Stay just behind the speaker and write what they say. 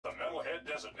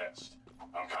has a nest.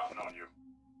 I'm counting on you.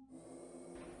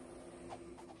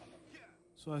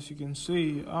 So as you can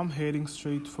see, I'm heading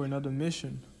straight for another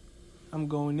mission. I'm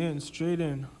going in, straight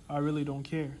in. I really don't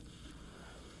care.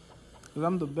 Because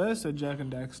I'm the best at Jak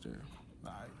and Daxter.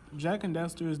 Jak and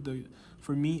Daxter is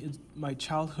for me, it's my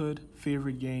childhood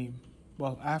favorite game.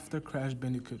 Well, after Crash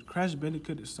Bandicoot. Crash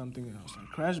Bandicoot is something else. Like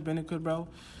Crash Bandicoot, bro,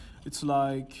 it's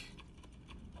like,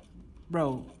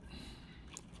 bro,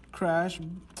 Crash,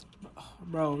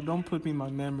 bro, don't put me in my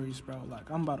memories, bro. Like,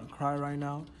 I'm about to cry right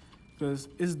now. Because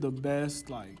it's the best,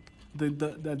 like, the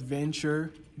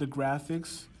adventure, the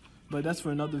graphics. But that's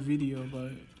for another video.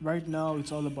 But right now,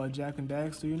 it's all about Jak and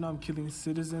Daxter. You know, I'm killing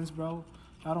citizens, bro.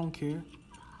 I don't care.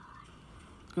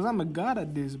 Because I'm a god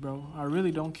at this, bro. I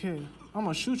really don't care. I'm going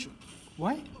to shoot you.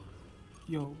 What?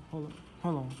 Yo, hold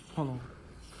on.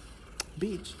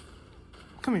 Bitch.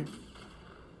 Come here.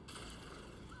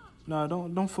 Nah,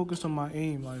 don't focus on my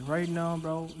aim. Like, right now,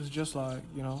 bro, it's just like,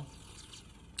 you know,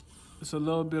 it's a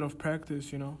little bit of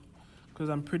practice, you know, because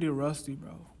I'm pretty rusty,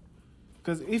 bro.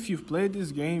 Because if you've played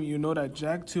this game, you know that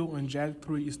Jak 2 and Jak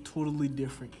 3 is totally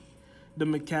different. The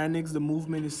mechanics, the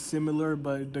movement is similar,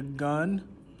 but the gun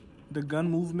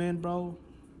movement, bro,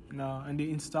 nah. And they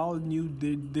installed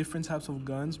different types of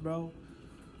guns, bro.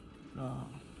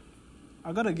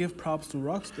 I gotta give props to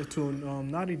Rockstar, to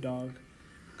Naughty Dog,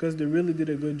 because they really did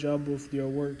a good job with their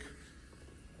work.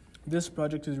 This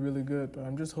project is really good, but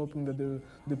I'm just hoping that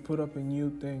they put up a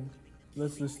new thing.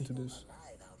 Let's listen to this.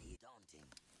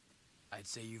 I'd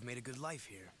say you've made a good life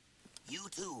here. You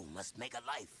too must make a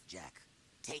life, Jak.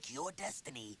 Take your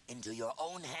destiny into your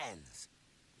own hands.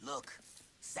 Look,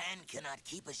 sand cannot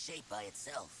keep a shape by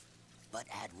itself, but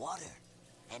add water,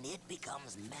 and it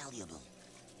becomes malleable.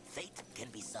 Fate can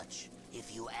be such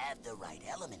if you add the right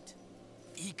element.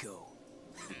 Eco.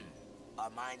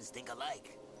 Our minds think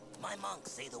alike. My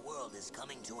monks say the world is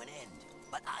coming to an end,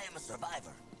 but I am a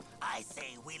survivor. I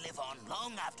say we live on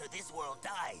long after this world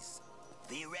dies.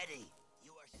 Be ready.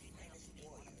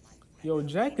 You are Yo,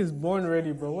 Jak is born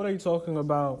ready, bro. What are you talking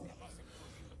about?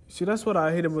 See, that's what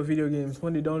I hate about video games,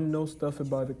 when they don't know stuff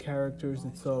about the characters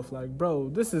itself. Like, bro,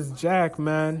 this is Jak,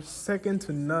 man. Second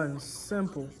to none.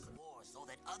 Simple. So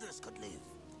that others could live.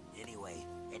 Anyway,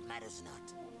 it matters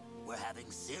not. We're having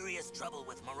serious trouble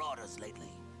with marauders lately.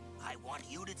 I want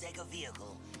you to take a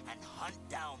vehicle and hunt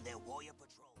down their warrior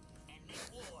patrol and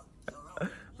make war your own.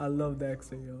 I love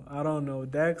Daxter, yo. I don't know.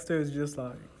 Daxter is just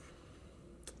like...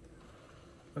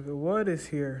 Okay, what is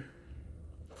here?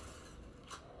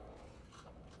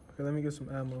 Okay, let me get some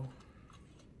ammo.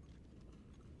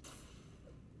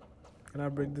 Can I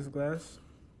break this glass?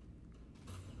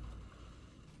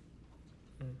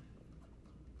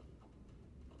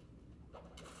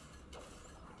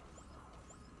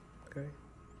 Okay.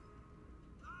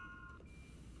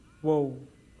 Whoa.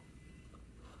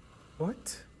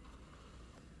 What?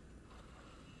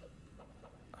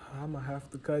 I'm gonna have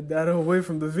to cut that away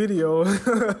from the video.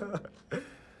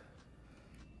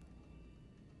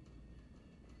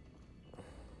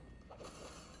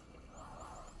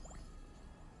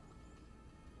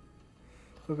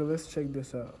 Okay, let's check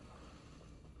this out.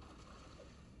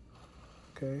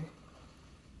 Okay.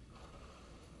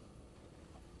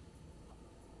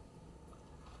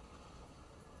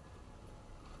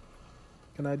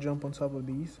 Can I jump on top of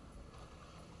these?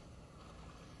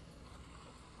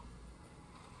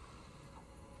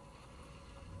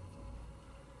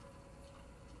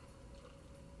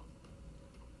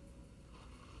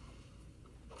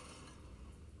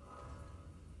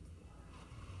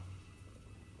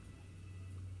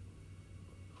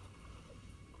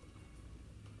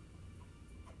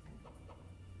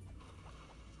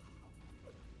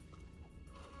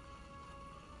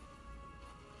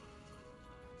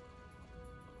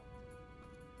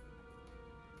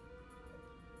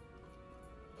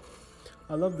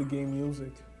 I love the game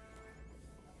music.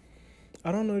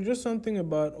 I don't know, just something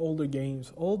about older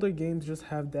games. Older games just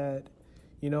have that,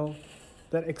 you know,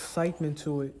 that excitement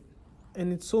to it.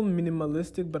 And it's so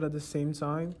minimalistic, but at the same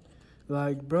time,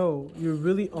 like, bro, you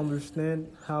really understand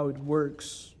how it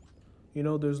works. You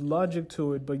know, there's logic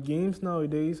to it, but games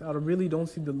nowadays, I really don't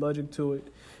see the logic to it.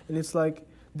 And it's like,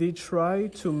 they try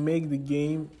to make the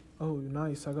game, oh,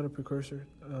 nice, I got a precursor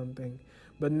thing.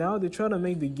 But now they try to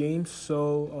make the game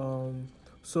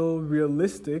so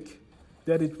realistic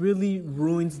that it really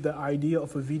ruins the idea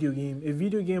of a video game. A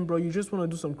video game, bro, you just want to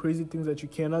do some crazy things that you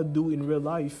cannot do in real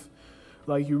life.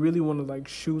 Like, you really want to, like,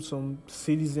 shoot some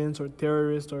citizens or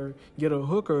terrorists or get a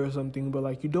hooker or something, but,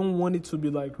 like, you don't want it to be,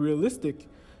 like, realistic,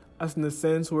 as in the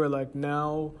sense where, like,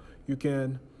 now you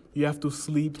can You have to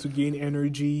sleep to gain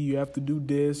energy. You have to do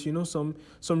this. You know, some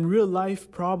real life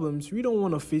problems. We don't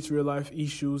want to face real life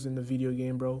issues in the video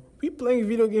game, bro. We playing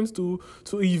video games to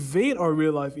evade our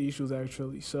real life issues,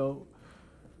 actually. So,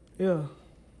 yeah.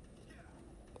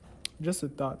 Just a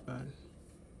thought, man.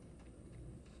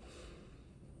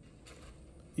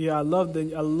 Yeah, I love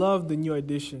the new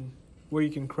edition where you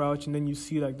can crouch and then you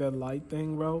see like that light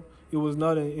thing, bro. It was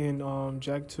not in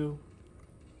Jak 2.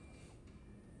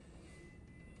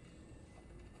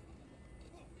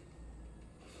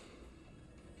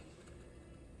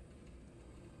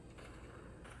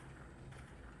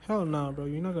 Hell nah, bro.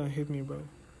 You're not gonna hit me, bro.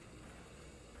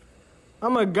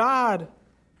 I'm a god.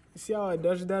 You see how I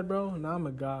dodged that, bro? Nah, I'm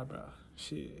a god, bro.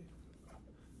 Shit.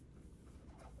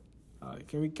 Alright,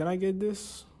 can I get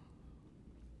this?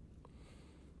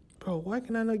 Bro, why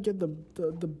can I not get the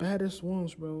baddest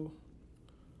ones, bro?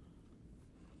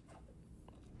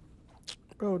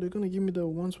 Bro, they're gonna give me the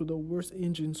ones with the worst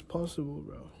engines possible,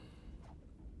 bro.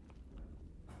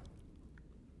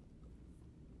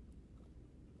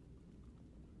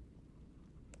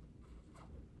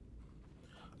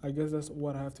 I guess that's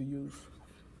what I have to use.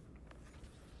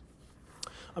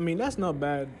 I mean, that's not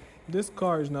bad. This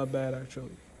car is not bad,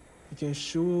 actually. You can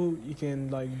shoot, you can,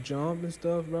 like, jump and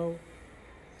stuff, bro.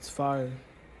 It's fire.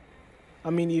 I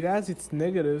mean, it has its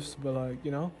negatives, but, like,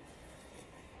 you know.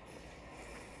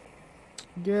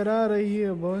 Get out of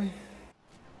here, boy.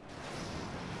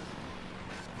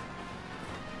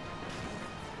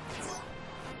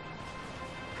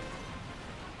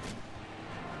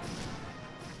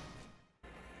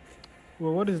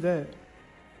 Well, what is that?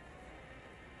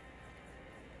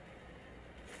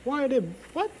 Why are they...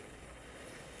 What?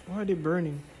 Why are they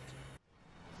burning?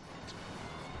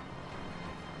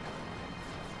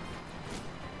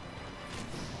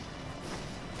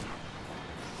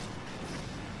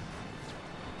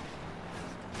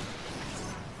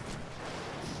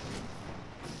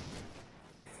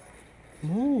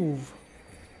 Move.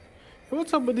 Hey,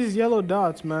 what's up with these yellow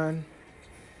dots, man?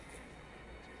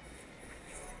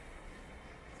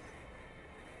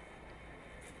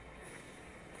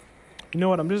 You know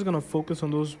what? I'm just gonna focus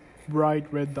on those bright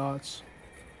red dots,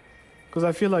 because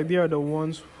I feel like they are the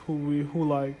ones who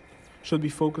like should be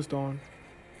focused on.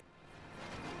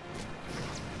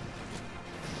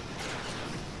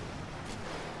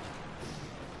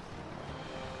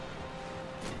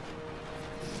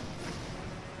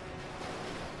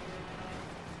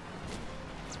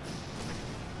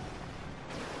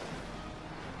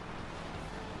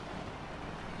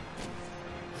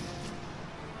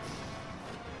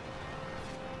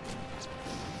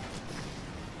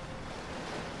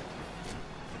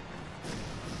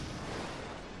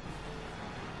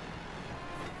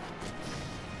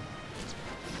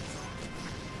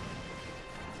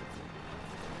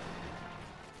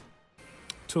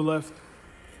 To left.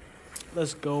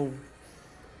 Let's go.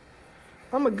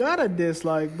 I'm a god at this,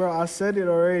 like, bro, I said it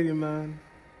already, man.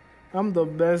 I'm the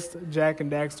best Jak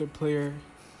and Daxter player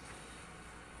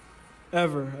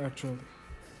ever, actually.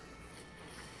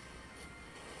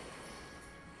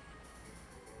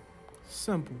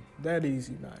 Simple. That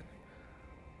easy, man.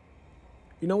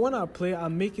 You know, when I play, I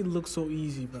make it look so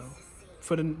easy, bro.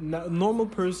 For the normal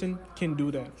person can do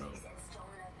that, bro.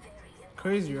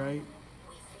 Crazy, right?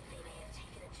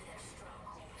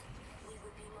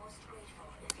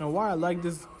 And why I like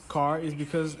this car is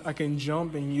because I can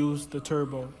jump and use the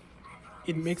turbo.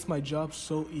 It makes my job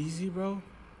so easy, bro.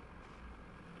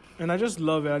 And I just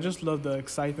love it. I just love the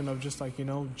excitement of just, like, you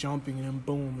know, jumping and then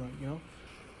boom, like, you know.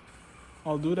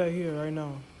 I'll do that here right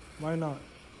now. Why not?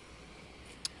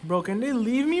 Bro, can they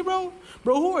leave me, bro?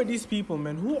 Bro, who are these people,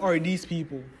 man? Who are these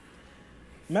people?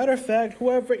 Matter of fact,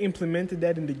 whoever implemented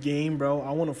that in the game, bro,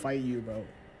 I want to fight you, bro.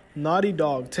 Naughty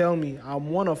Dog, tell me. I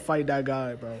want to fight that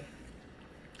guy, bro.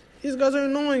 These guys are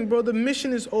annoying, bro. The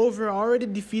mission is over. I already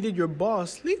defeated your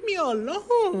boss. Leave me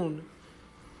alone.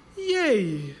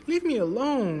 Yay. Leave me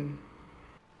alone.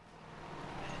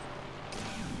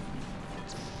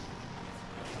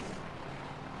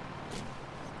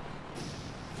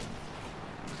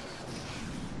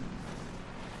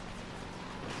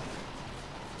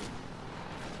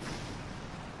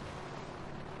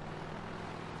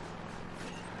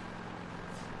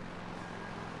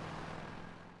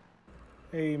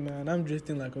 Hey, man, I'm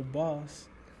drifting like a boss.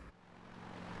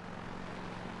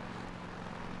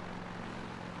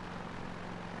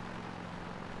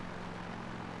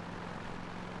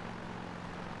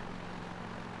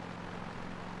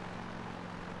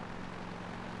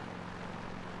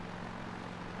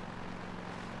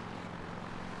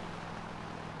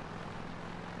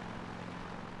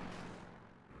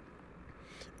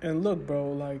 And look,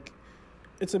 bro, like,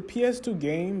 it's a PS2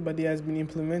 game, but it has been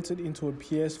implemented into a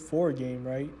PS4 game,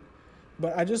 right?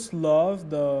 But I just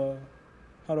love the,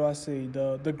 how do I say,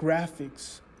 the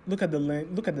graphics. Look at the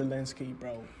landscape,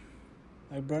 bro.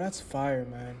 Like, bro, that's fire,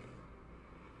 man.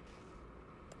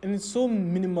 And it's so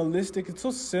minimalistic, it's so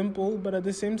simple, but at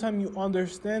the same time you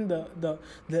understand the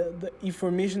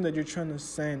information that you're trying to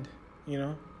send, you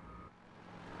know?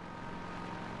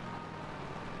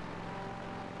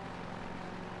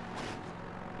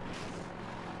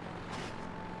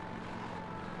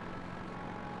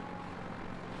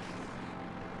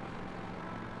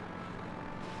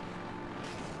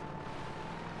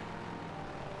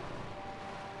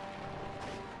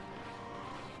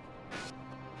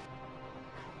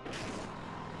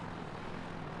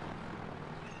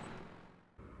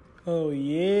 Oh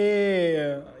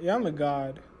yeah. Yeah, I'm a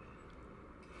god.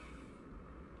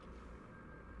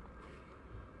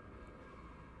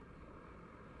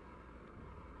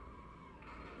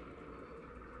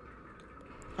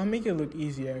 I'll make it look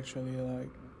easy actually, like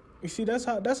you see that's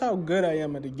how good I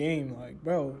am at the game, like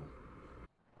bro.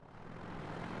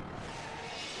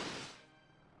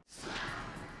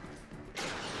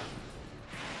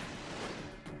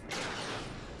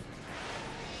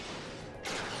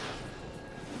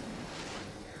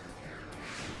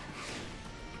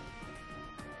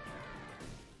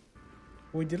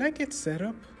 Wait, did I get set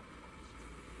up?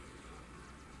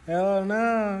 Hell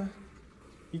nah.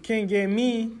 You can't get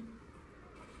me.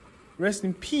 Rest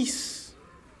in peace.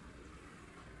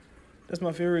 That's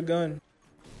my favorite gun.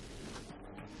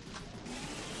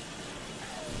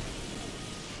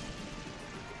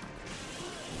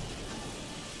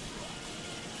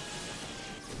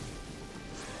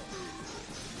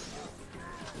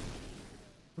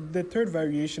 The third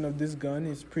variation of this gun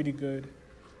is pretty good.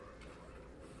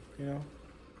 You know?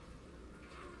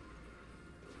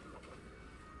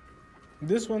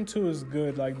 This one too is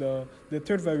good, like the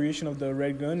third variation of the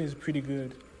red gun is pretty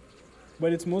good.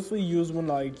 But it's mostly used when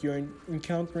like you're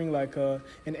encountering like an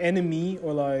enemy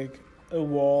or like a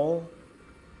wall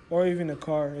or even a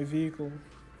car, a vehicle.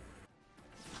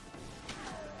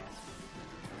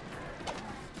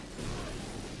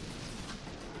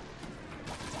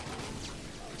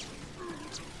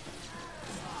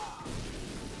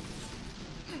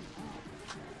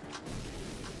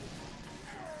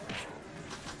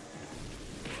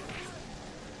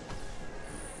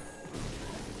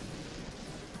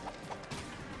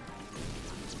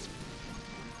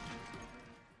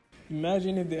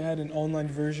 Imagine if they had an online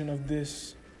version of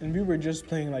this and we were just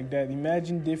playing like that.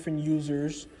 Imagine different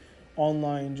users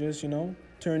online just, you know,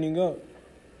 turning up.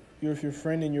 You're with your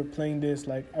friend and you're playing this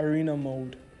like arena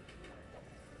mode,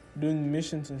 doing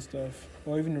missions and stuff,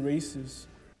 or even races.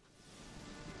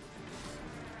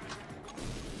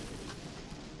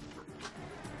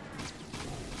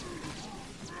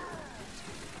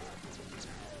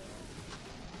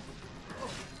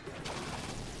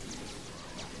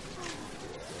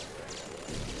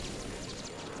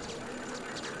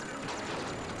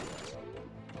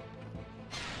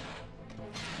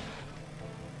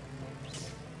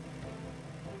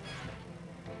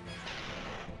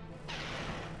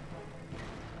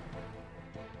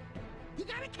 You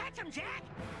gotta catch him, Jack!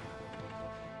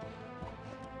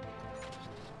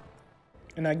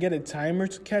 And I get a timer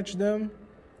to catch them.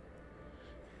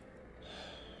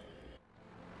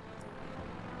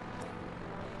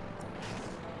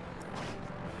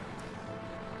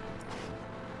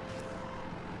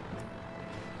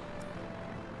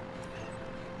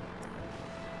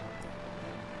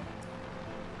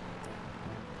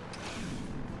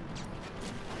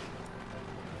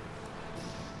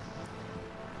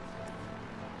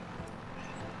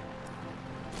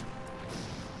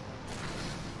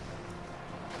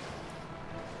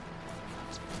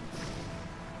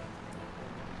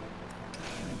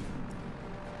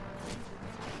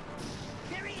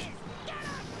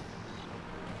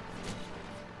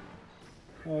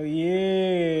 Oh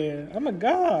yeah, I'm a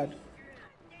god.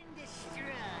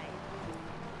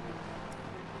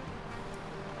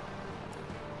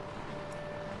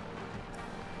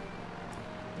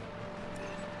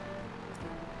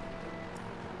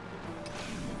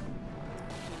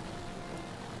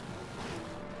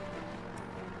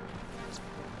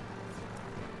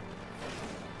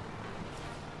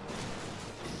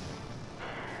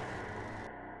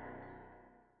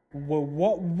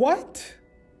 What?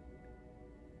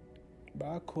 But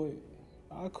I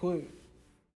quit.